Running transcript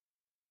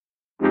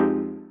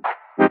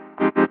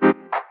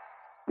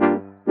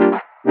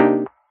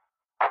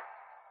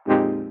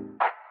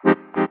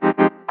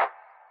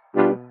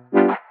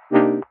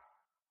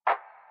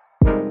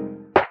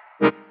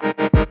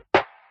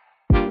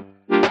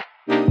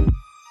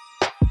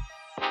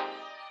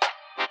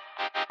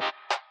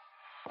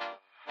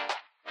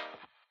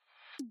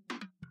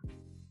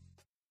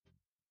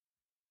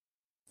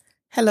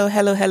Hello,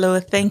 hello, hello.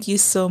 Thank you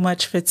so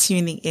much for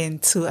tuning in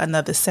to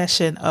another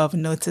session of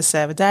Note to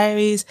Serve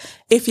Diaries.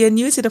 If you're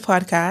new to the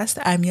podcast,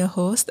 I'm your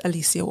host,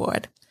 Alicia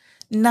Ward.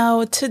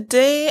 Now,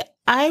 today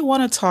I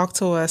want to talk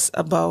to us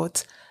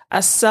about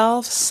a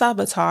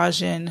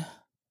self-sabotaging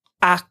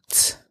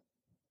act,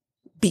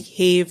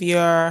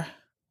 behavior,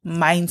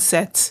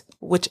 mindset,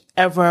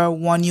 whichever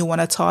one you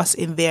want to toss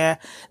in there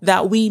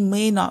that we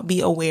may not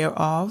be aware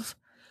of,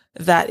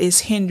 that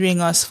is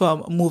hindering us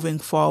from moving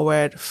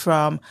forward,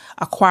 from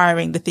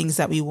acquiring the things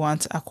that we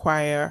want to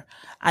acquire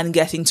and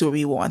getting to where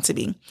we want to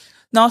be.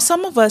 Now,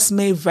 some of us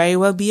may very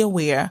well be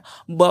aware,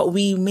 but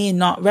we may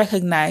not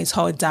recognize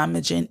how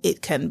damaging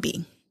it can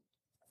be.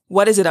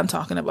 What is it I'm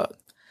talking about?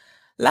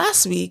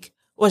 Last week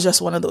was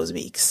just one of those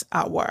weeks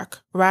at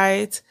work,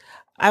 right?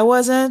 I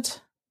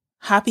wasn't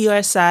happy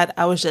or sad.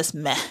 I was just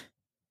meh.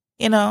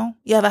 You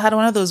ever had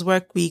one of those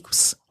work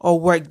weeks or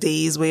work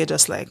days where you're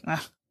just like,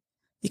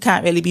 you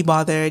can't really be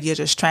bothered. You're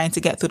just trying to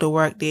get through the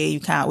work day. You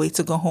can't wait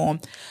to go home.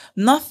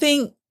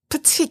 Nothing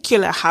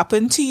particular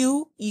happened to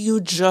you. You were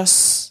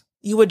just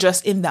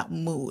in that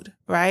mood,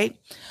 right?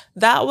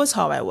 That was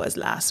how I was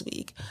last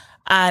week.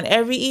 And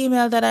every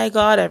email that I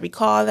got, every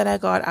call that I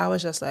got, I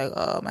was just like,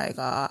 oh my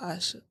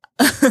gosh,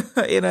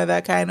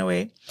 that kind of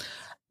way.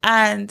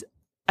 And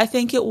I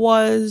think it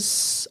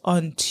was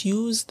on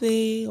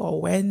Tuesday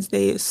or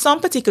Wednesday, some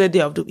particular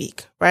day of the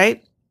week,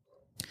 right?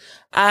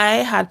 I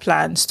had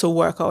plans to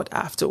work out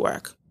after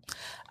work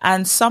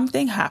and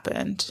something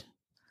happened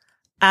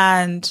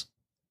and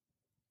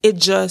it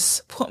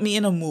just put me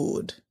in a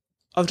mood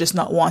of just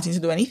not wanting to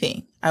do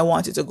anything. I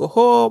wanted to go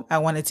home. I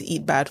wanted to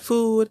eat bad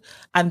food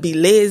and be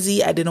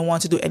lazy. I didn't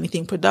want to do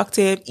anything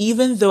productive,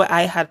 even though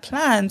I had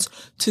plans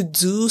to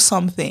do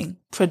something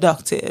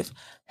productive,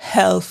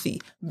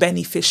 healthy,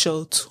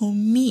 beneficial to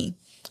me,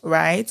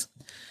 right?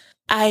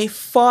 I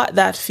fought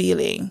that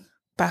feeling.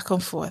 Back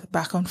and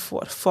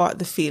forth, fought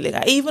the feeling.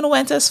 I even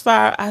went as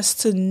far as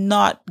to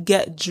not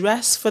get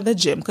dressed for the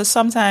gym. Because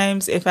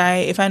sometimes if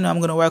I know I'm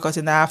going to work out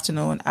in the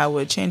afternoon, I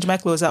would change my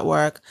clothes at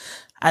work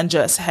and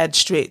just head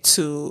straight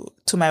to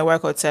my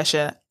workout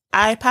session.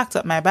 I packed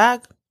up my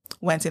bag,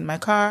 went in my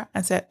car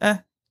and said,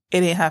 it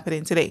ain't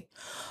happening today.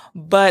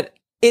 But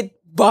it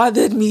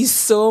bothered me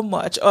so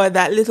much. Or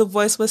that little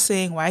voice was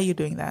saying, why are you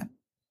doing that?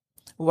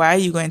 Why are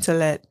you going to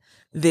let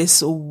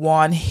this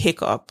one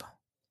hiccup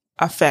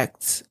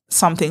affect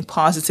something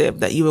positive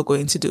that you were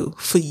going to do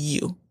for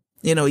you?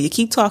 You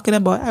keep talking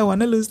about, I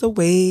want to lose the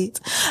weight.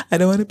 I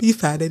don't want to be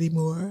fat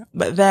anymore.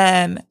 But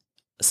then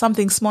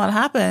something small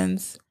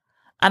happens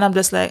and I'm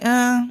just like,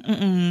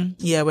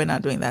 yeah, we're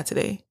not doing that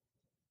today.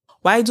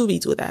 Why do we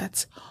do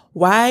that?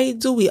 Why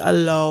do we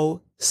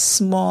allow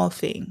small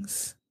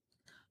things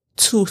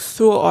to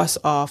throw us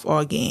off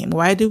our game?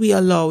 Why do we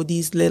allow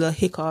these little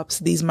hiccups,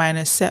 these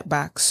minor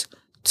setbacks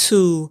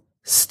to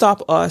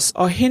stop us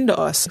or hinder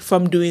us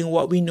from doing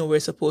what we know we're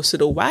supposed to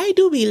do? Why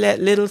do we let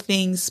little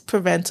things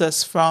prevent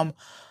us from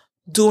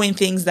doing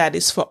things that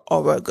is for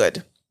our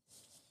good?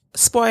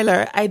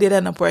 Spoiler, I did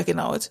end up working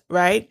out,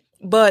 right?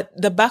 But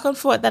the back and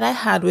forth that I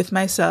had with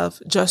myself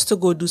just to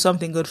go do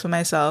something good for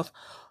myself,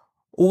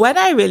 when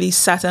I really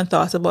sat and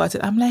thought about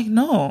it, I'm like,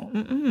 no,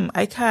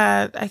 I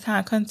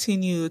can't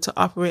continue to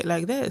operate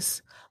like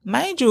this.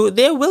 Mind you,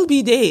 there will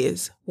be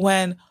days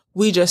when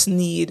we just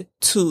need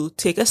to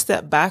take a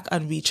step back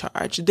and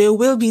recharge. There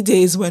will be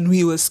days when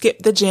we will skip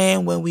the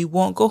gym, when we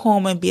won't go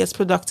home and be as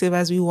productive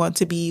as we want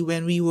to be,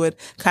 when we would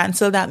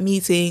cancel that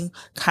meeting,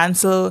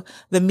 cancel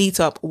the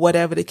meetup,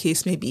 whatever the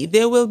case may be.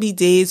 There will be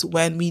days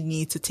when we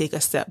need to take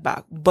a step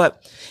back.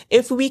 But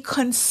if we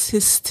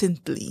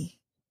consistently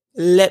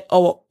let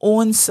our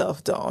own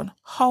self down,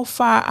 how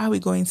far are we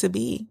going to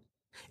be?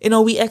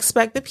 We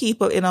expect the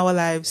people in our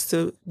lives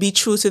to be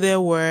true to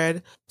their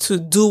word, to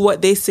do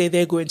what they say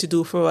they're going to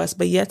do for us,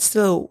 but yet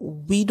still,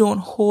 we don't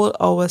hold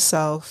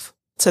ourselves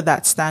to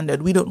that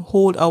standard. We don't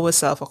hold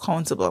ourselves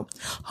accountable.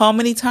 How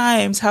many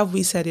times have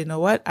we said, you know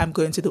what, I'm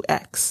going to do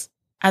X?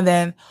 And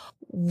then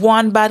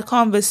one bad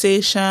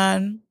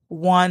conversation,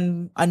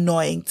 one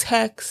annoying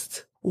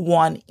text,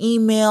 one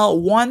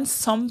email, one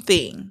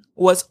something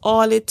was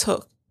all it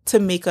took to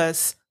make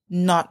us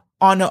not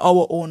honor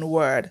our own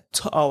word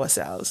to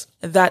ourselves.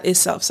 That is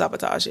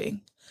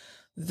self-sabotaging.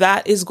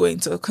 That is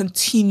going to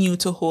continue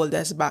to hold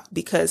us back,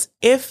 because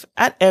if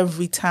at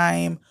every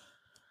time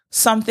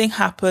something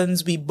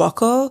happens, we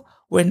buckle,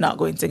 we're not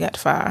going to get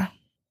far.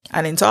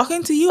 And in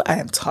talking to you, I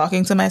am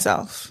talking to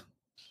myself.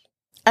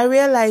 I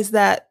realize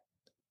that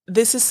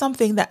this is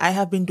something that I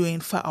have been doing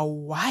for a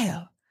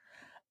while.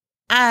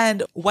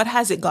 And what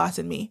has it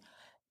gotten me?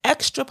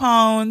 Extra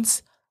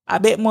pounds, a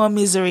bit more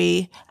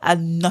misery,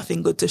 and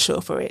nothing good to show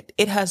for it.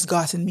 It has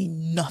gotten me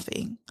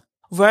nothing.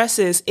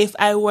 Versus if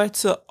I were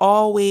to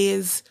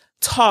always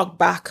talk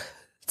back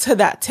to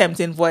that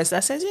tempting voice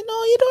that says, you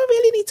don't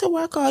really need to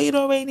work out. You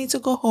don't really need to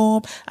go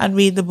home and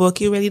read the book.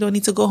 You really don't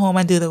need to go home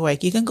and do the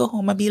work. You can go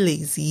home and be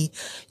lazy.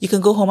 You can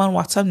go home and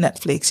watch some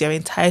Netflix. You're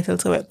entitled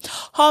to it.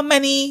 How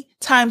many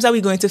times are we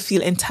going to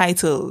feel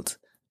entitled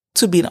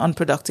to being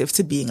unproductive,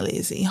 to being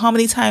lazy? How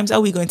many times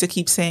are we going to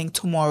keep saying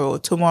tomorrow,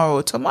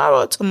 tomorrow,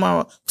 tomorrow,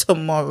 tomorrow,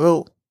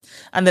 tomorrow?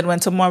 And then when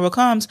tomorrow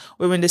comes,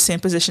 we're in the same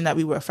position that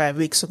we were 5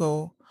 weeks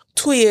ago,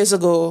 2 years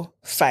ago,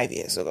 5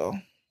 years ago.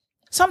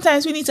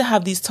 Sometimes we need to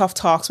have these tough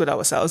talks with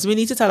ourselves. We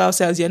need to tell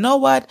ourselves, you know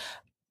what?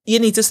 You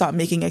need to stop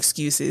making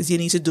excuses. You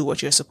need to do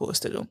what you're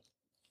supposed to do.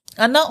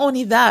 And not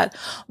only that,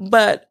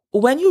 but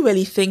when you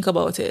really think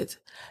about it,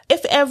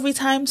 if every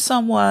time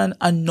someone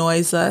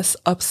annoys us,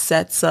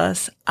 upsets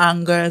us,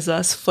 angers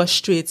us,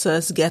 frustrates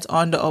us, gets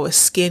under our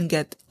skin,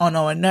 get on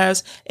our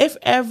nerves, if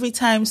every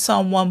time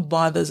someone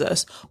bothers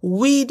us,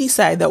 we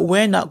decide that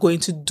we're not going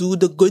to do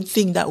the good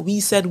thing that we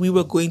said we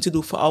were going to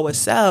do for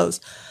ourselves,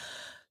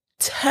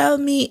 tell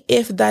me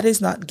if that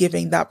is not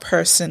giving that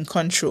person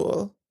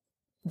control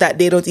that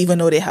they don't even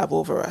know they have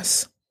over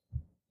us.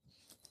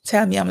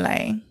 Tell me I'm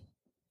lying.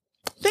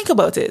 Think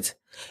about it.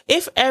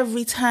 If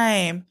every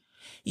time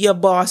your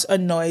boss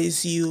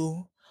annoys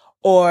you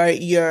or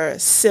your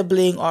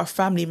sibling or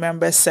family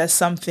member says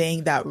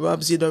something that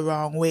rubs you the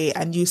wrong way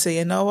and you say,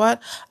 you know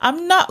what,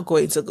 I'm not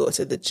going to go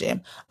to the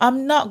gym.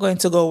 I'm not going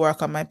to go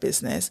work on my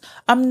business.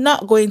 I'm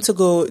not going to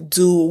go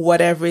do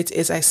whatever it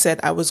is I said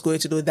I was going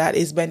to do that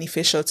is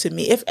beneficial to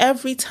me. If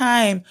every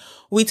time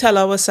we tell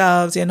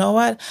ourselves, you know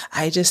what,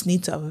 I just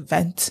need to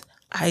vent.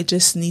 I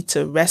just need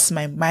to rest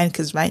my mind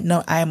because right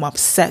now I am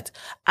upset,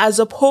 as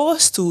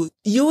opposed to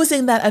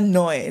using that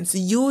annoyance,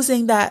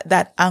 using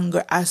that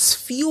anger as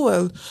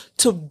fuel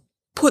to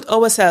put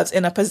ourselves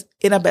in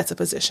a better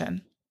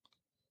position.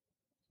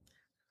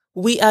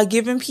 We are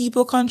giving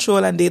people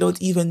control and they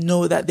don't even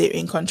know that they're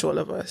in control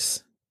of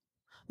us.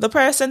 The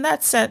person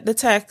that sent the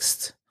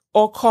text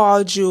or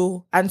called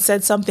you and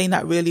said something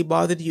that really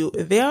bothered you,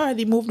 they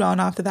already moved on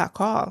after that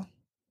call.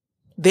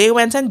 They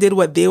went and did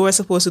what they were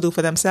supposed to do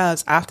for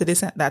themselves after they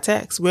sent that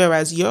text.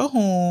 Whereas you're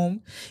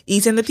home,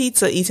 eating the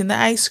pizza, eating the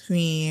ice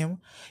cream,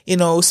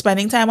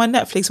 spending time on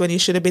Netflix when you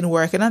should have been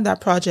working on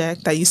that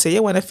project that you say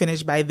you want to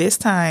finish by this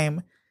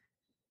time.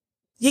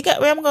 You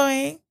get where I'm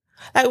going?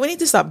 Like, we need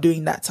to stop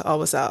doing that to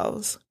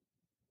ourselves.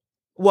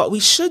 What we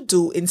should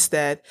do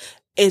instead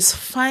is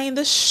find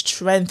the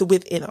strength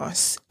within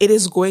us. It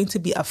is going to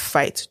be a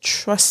fight.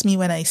 Trust me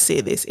when I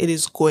say this, it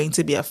is going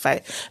to be a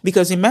fight.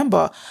 Because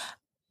remember,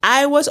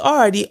 I was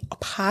already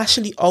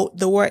partially out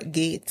the work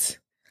gate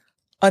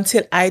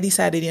until I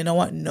decided, you know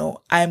what?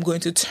 No, I'm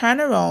going to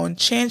turn around,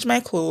 change my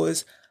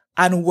clothes,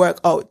 and work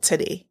out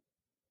today.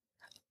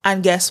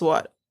 And guess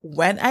what?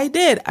 When I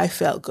did, I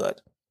felt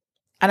good.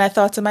 And I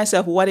thought to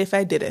myself, what if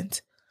I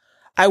didn't?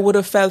 I would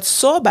have felt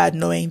so bad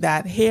knowing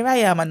that here I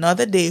am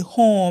another day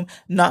home,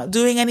 not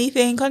doing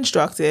anything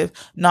constructive,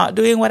 not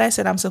doing what I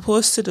said I'm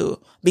supposed to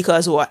do.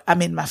 Because what?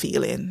 I'm in my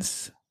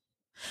feelings.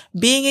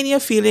 Being in your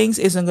feelings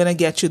isn't going to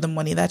get you the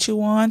money that you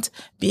want.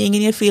 Being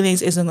in your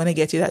feelings isn't going to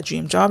get you that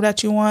dream job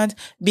that you want.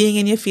 Being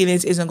in your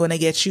feelings isn't going to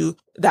get you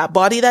that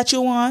body that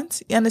you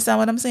want. You understand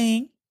what I'm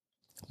saying?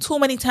 Too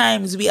many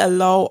times we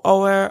allow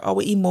our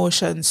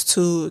emotions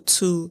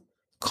to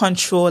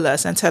control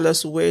us and tell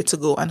us where to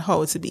go and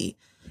how to be.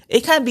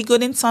 It can be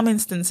good in some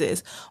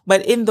instances,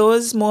 but in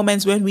those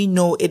moments when we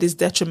know it is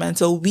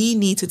detrimental, we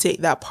need to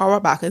take that power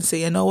back and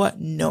say, you know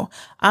what? No,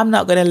 I'm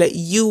not going to let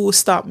you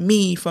stop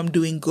me from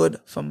doing good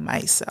for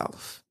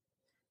myself.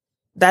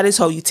 That is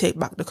how you take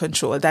back the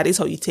control. That is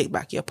how you take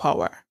back your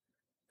power.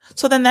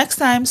 So the next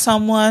time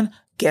someone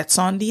gets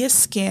under your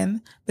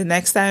skin, the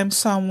next time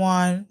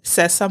someone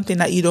says something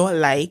that you don't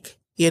like,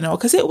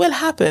 because it will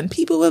happen.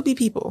 People will be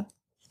people.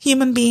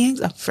 Human beings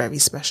are very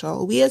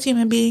special. We as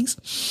human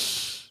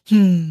beings,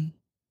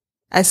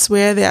 I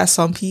swear there are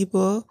some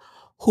people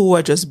who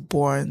are just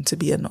born to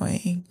be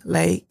annoying.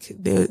 Like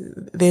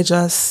they're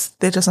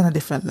just on a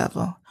different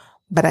level.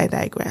 But I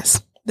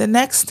digress. The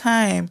next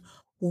time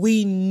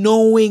we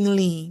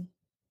knowingly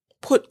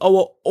put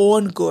our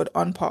own good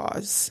on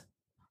pause,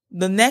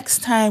 the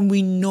next time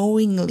we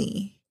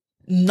knowingly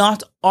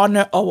not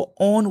honor our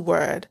own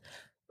word,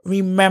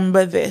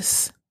 remember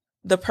this.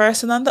 The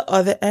person on the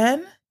other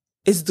end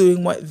is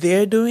doing what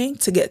they're doing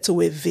to get to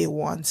where they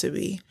want to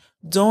be.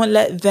 Don't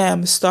let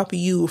them stop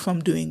you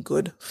from doing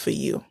good for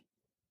you.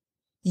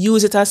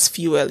 Use it as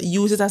fuel.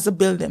 Use it as a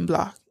building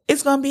block.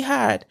 It's going to be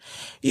hard.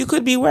 You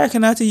could be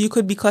working out and you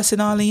could be cussing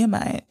all in your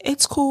mind.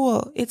 It's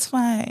cool. It's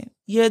fine.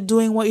 You're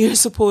doing what you're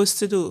supposed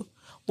to do.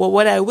 But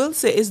what I will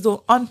say is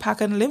don't unpack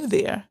and live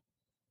there.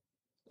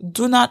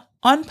 Do not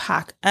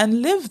unpack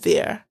and live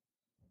there.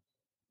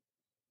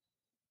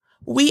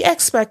 We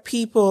expect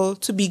people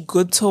to be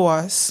good to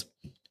us.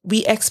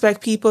 We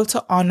expect people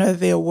to honor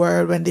their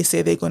word when they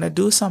say they're going to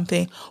do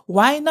something.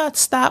 Why not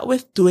start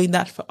with doing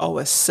that for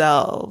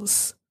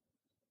ourselves?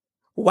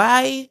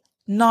 Why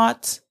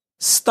not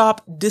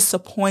stop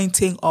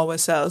disappointing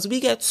ourselves?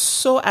 We get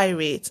so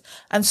irate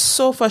and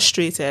so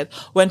frustrated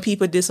when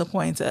people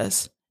disappoint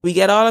us. We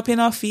get all up in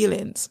our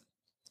feelings.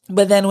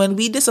 But then when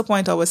we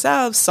disappoint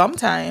ourselves,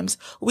 sometimes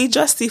we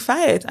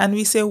justify it and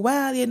we say,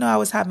 well, I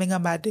was having a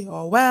bad day.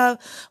 Or well.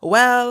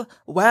 Well,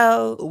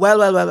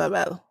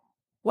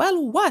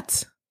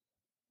 what?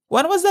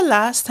 When was the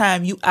last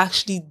time you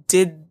actually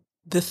did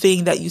the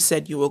thing that you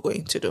said you were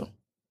going to do.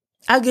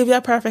 I'll give you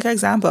a perfect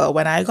example.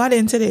 When I got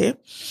in today,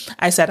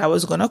 I said I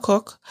was going to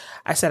cook.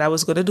 I said I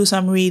was going to do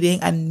some reading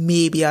and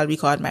maybe I'll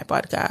record my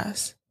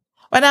podcast.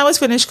 When I was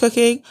finished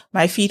cooking,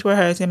 my feet were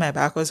hurting, my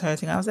back was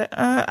hurting. I was like,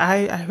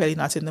 I'm really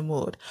not in the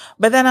mood.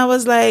 But then I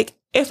was like,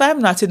 if I'm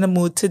not in the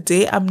mood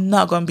today, I'm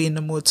not going to be in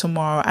the mood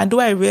tomorrow. And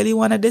do I really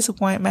want to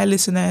disappoint my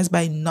listeners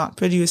by not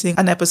producing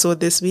an episode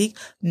this week?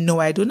 No,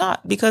 I do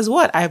not. Because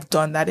what? I've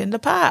done that in the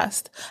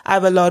past.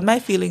 I've allowed my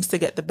feelings to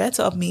get the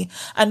better of me.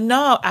 And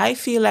now I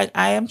feel like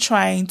I am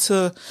trying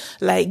to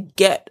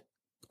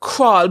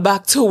crawl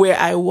back to where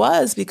I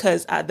was,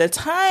 because at the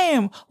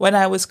time when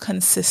I was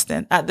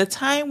consistent, at the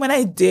time when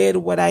I did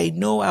what I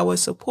know I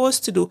was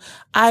supposed to do,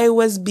 I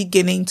was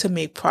beginning to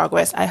make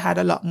progress. I had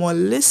a lot more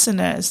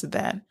listeners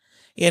then,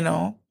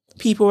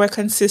 people were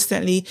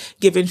consistently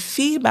giving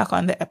feedback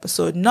on the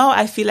episode. Now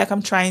I feel like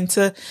I'm trying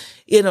to,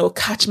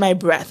 catch my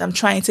breath. I'm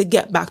trying to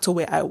get back to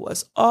where I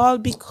was, all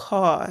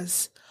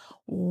because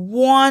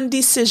one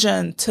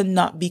decision to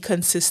not be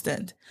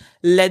consistent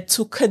led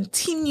to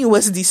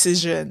continuous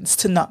decisions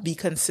to not be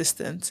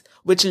consistent,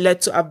 which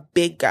led to a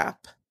big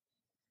gap.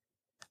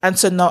 And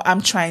so now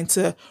I'm trying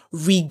to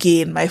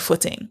regain my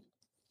footing.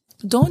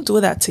 Don't do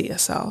that to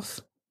yourself.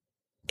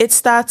 It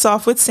starts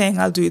off with saying,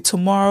 I'll do it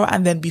tomorrow.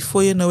 And then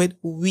before you know it,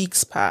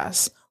 weeks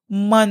pass,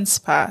 months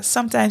pass,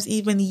 sometimes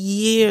even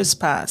years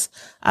pass.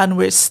 And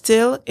we're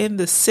still in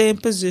the same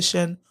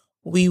position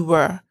we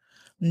were.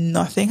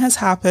 Nothing has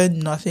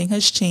happened. Nothing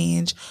has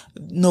changed.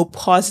 No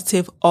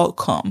positive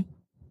outcome.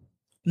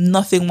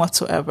 Nothing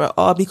whatsoever.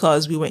 All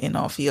because we were in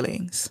our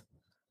feelings.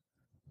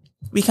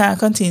 We can't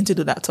continue to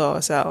do that to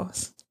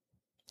ourselves.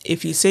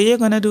 If you say you're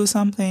going to do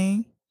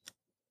something,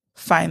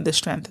 find the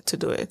strength to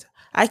do it.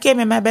 I came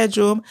in my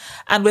bedroom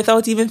and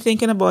without even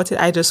thinking about it,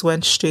 I just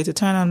went straight to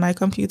turn on my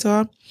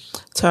computer,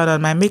 turn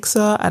on my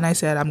mixer, and I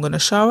said, I'm going to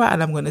shower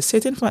and I'm going to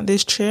sit in front of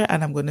this chair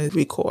and I'm going to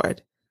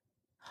record.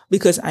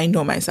 Because I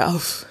know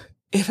myself.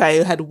 If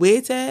I had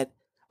waited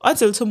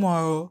until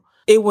tomorrow,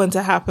 it wouldn't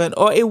have happened,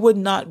 or it would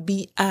not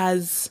be I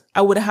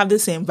wouldn't have the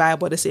same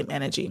vibe or the same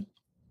energy.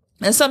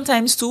 And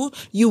sometimes too,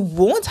 you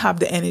won't have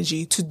the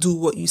energy to do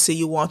what you say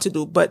you want to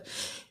do. But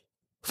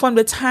from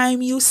the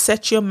time you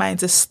set your mind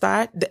to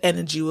start, the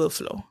energy will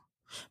flow.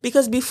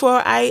 Because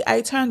before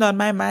I turned on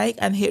my mic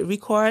and hit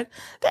record,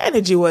 the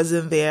energy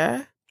wasn't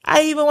there.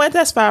 I even went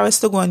as far as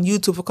to go on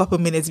YouTube for a couple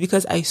of minutes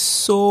because I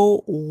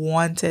so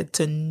wanted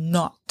to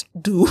not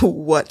do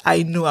what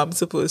I knew I'm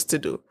supposed to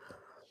do.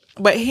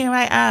 But here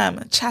I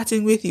am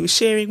chatting with you,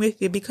 sharing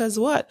with you, because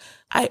what?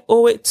 I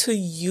owe it to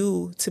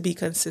you to be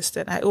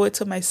consistent. I owe it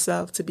to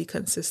myself to be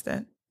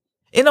consistent.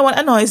 You know what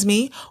annoys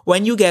me?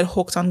 When you get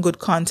hooked on good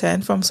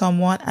content from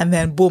someone and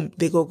then boom,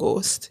 they go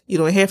ghost. You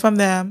don't hear from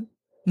them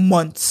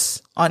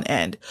months on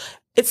end.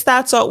 It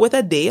starts out with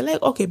a day,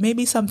 like, okay,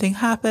 maybe something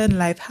happened,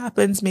 life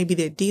happens, maybe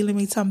they're dealing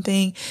with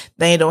something.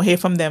 Then you don't hear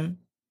from them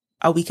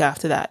a week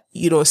after that.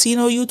 You don't see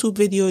no YouTube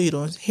video, you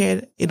don't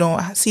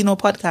see no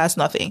podcast,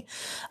 nothing.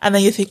 And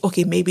then you think,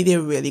 okay, maybe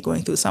they're really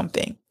going through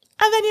something.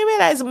 And then you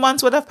realize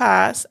months would have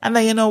passed. And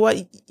then you know what?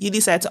 You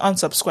decide to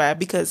unsubscribe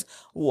because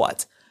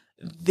what?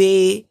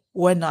 They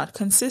were not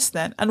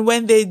consistent. And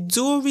when they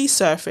do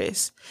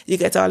resurface, you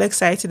get all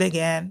excited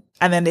again.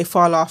 And then they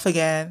fall off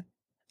again.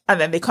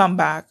 And then they come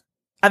back.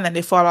 And then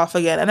they fall off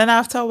again. And then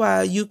after a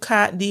while, you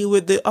can't deal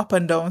with the up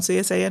and down. So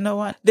you say, you know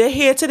what? They're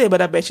here today,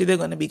 but I bet you they're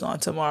going to be gone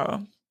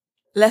tomorrow.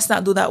 Let's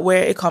not do that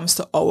where it comes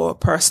to our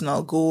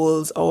personal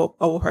goals,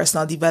 our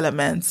personal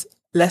developments.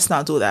 Let's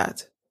not do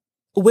that.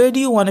 Where do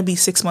you want to be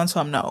 6 months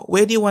from now?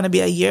 Where do you want to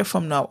be a year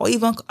from now? Or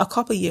even a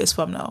couple years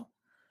from now?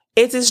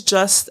 It is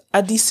just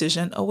a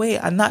decision away.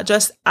 And not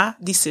just a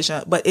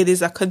decision, but it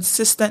is a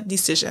consistent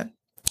decision.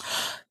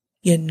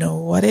 You know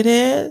what it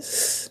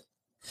is?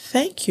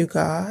 Thank you,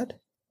 God.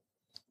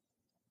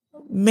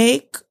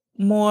 Make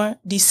more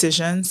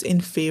decisions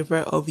in favor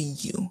of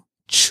you.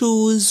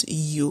 Choose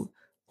you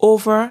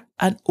over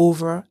and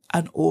over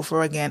and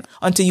over again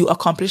until you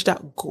accomplish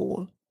that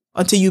goal,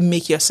 until you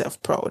make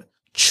yourself proud.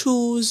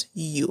 Choose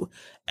you.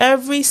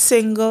 Every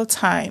single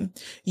time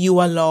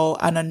you allow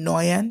an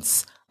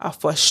annoyance, a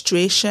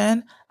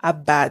frustration, a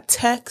bad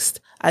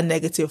text, a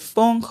negative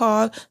phone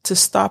call to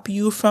stop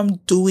you from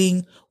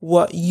doing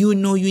what you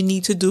know you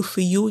need to do for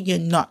you, you're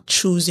not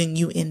choosing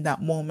you in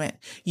that moment.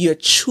 You're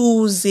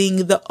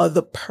choosing the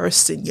other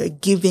person. You're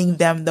giving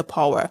them the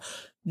power.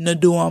 No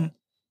do 'em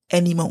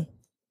anymore.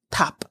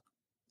 Tap.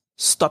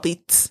 Stop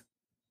it.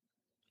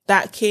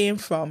 That came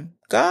from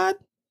God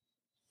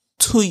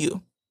to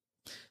you.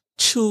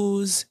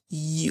 Choose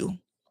you.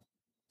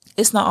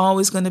 It's not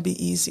always going to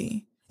be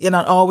easy. You're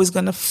not always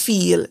going to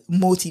feel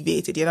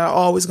motivated. You're not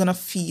always going to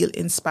feel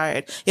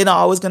inspired. You're not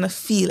always going to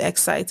feel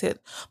excited.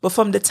 But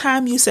from the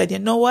time you said, you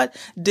know what,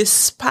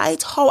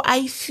 despite how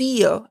I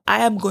feel,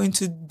 I am going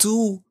to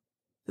do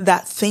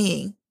that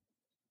thing.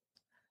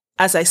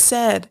 As I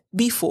said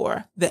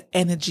before, the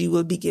energy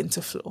will begin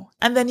to flow.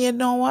 And then you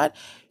know what?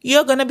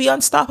 You're going to be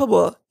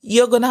unstoppable.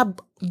 You're going to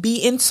be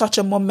in such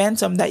a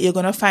momentum that you're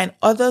going to find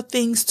other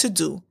things to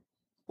do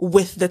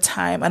with the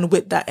time and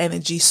with that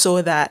energy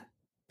so that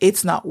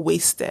it's not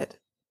wasted.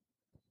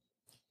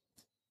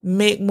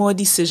 Make more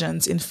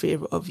decisions in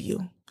favor of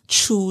you.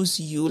 Choose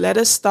you. Let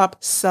us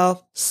stop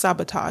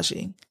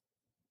self-sabotaging.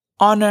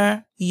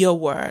 Honor your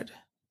word.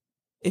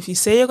 If you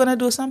say you're going to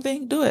do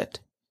something, do it.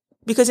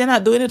 Because you're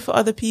not doing it for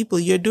other people.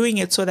 You're doing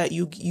it so that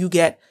you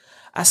get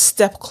a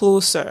step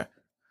closer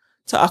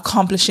to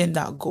accomplishing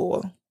that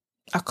goal,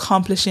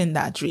 accomplishing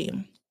that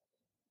dream.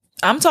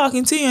 I'm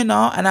talking to you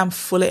now and I'm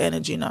full of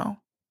energy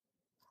now.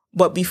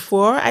 But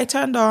before I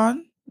turned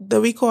on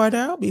the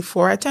recorder,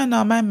 before I turned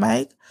on my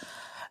mic,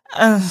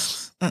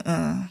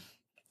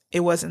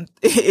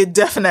 it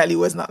definitely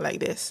was not like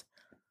this.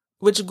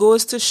 Which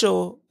goes to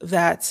show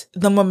that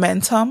the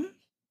momentum,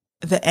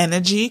 the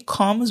energy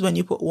comes when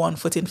you put one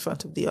foot in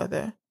front of the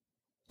other.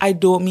 I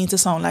don't mean to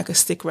sound like a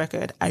stick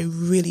record. I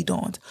really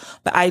don't.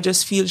 But I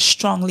just feel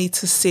strongly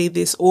to say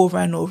this over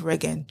and over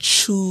again.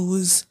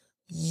 Choose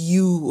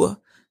you.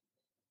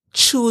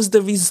 Choose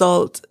the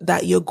result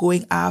that you're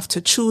going after.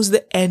 Choose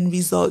the end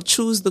result.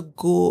 Choose the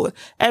goal.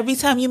 Every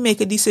time you make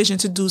a decision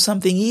to do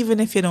something, even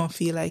if you don't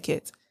feel like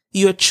it,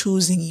 you're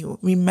choosing you.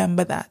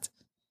 Remember that.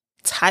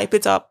 Type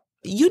it up.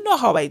 You know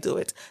how I do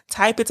it.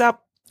 Type it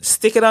up.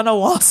 Stick it on a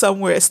wall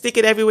somewhere. Stick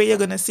it everywhere you're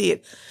going to see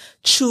it.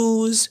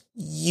 Choose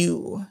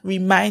you.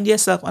 Remind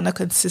yourself on a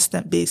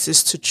consistent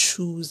basis to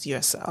choose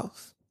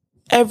yourself.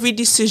 Every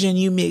decision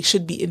you make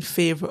should be in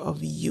favor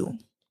of you.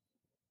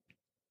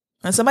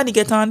 When somebody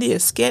gets on there,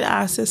 scared,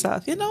 ask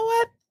yourself, you know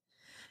what?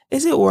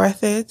 Is it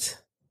worth it?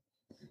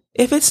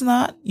 If it's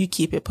not, you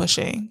keep it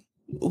pushing.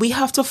 We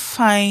have to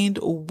find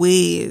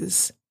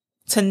ways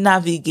to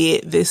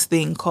navigate this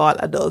thing called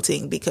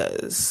adulting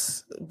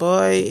because,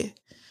 boy,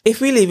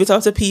 if we leave it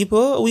up to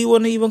people, we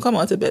wouldn't even come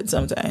out of bed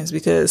sometimes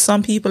because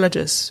some people are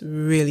just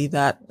really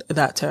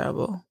that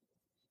terrible.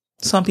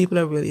 Some people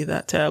are really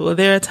that terrible.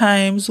 There are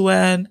times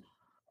when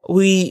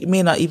we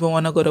may not even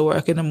want to go to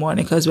work in the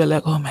morning because we're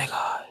like, oh my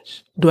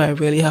gosh, do I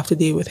really have to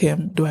deal with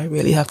him? Do I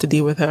really have to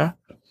deal with her?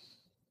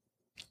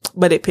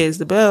 But it pays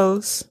the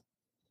bills.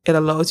 It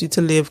allows you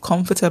to live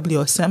comfortably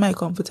or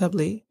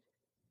semi-comfortably.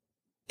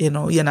 You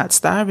know, you're not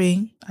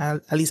starving.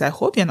 At least I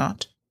hope you're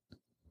not.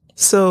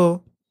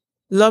 So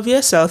love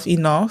yourself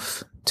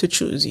enough to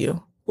choose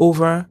you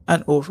over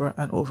and over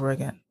and over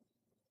again.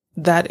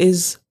 That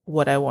is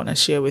what I want to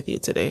share with you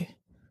today.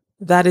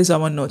 That is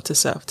our note to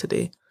self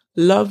today.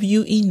 Love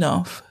you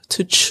enough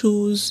to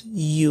choose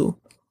you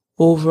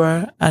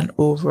over and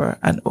over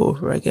and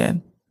over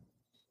again.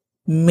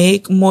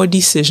 Make more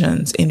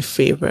decisions in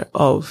favor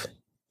of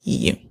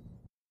you.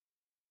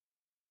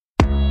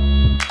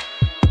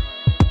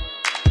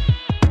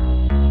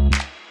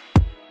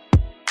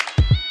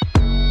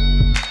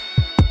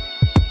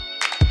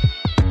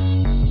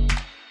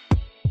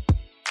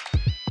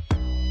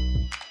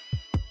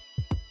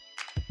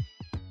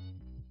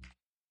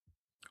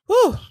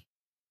 Whew,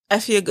 I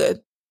feel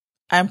good.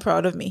 I'm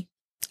proud of me.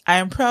 I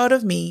am proud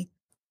of me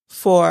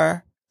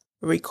for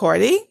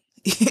recording,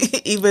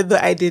 even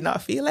though I did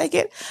not feel like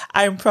it.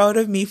 I'm proud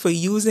of me for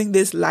using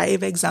this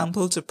live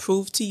example to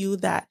prove to you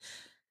that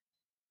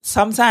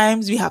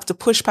sometimes we have to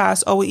push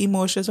past our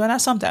emotions. Well, not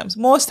sometimes.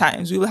 Most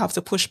times we will have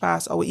to push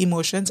past our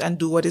emotions and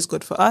do what is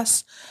good for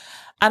us.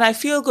 And I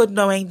feel good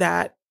knowing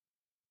that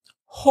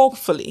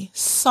hopefully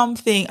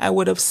something I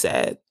would have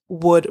said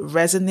would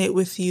resonate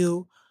with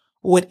you,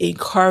 would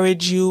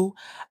encourage you,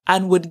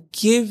 and would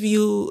give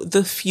you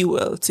the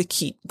fuel to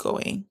keep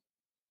going.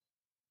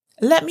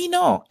 Let me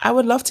know. I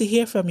would love to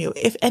hear from you.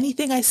 If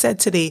anything I said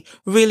today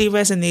really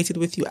resonated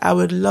with you, I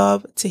would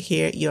love to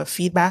hear your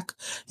feedback.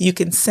 You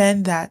can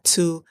send that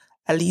to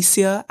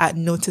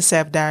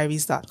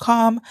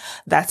Alicia@noteselfdiaries.com.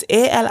 That's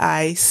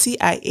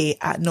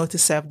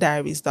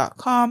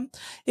ALICIA@noteselfdiaries.com.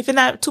 If you're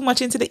not too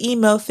much into the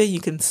email thing, you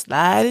can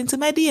slide into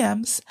my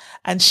DMs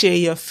and share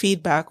your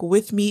feedback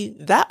with me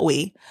that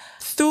way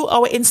through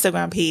our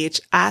Instagram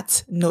page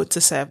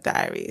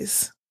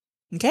 @noteselfdiaries.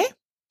 Okay?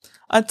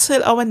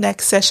 Until our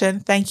next session,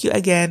 thank you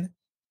again.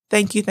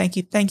 Thank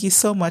you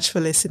so much for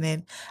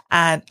listening.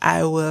 And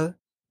I will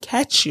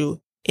catch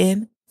you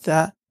in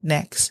the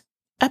next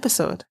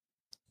episode.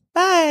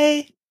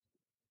 Bye.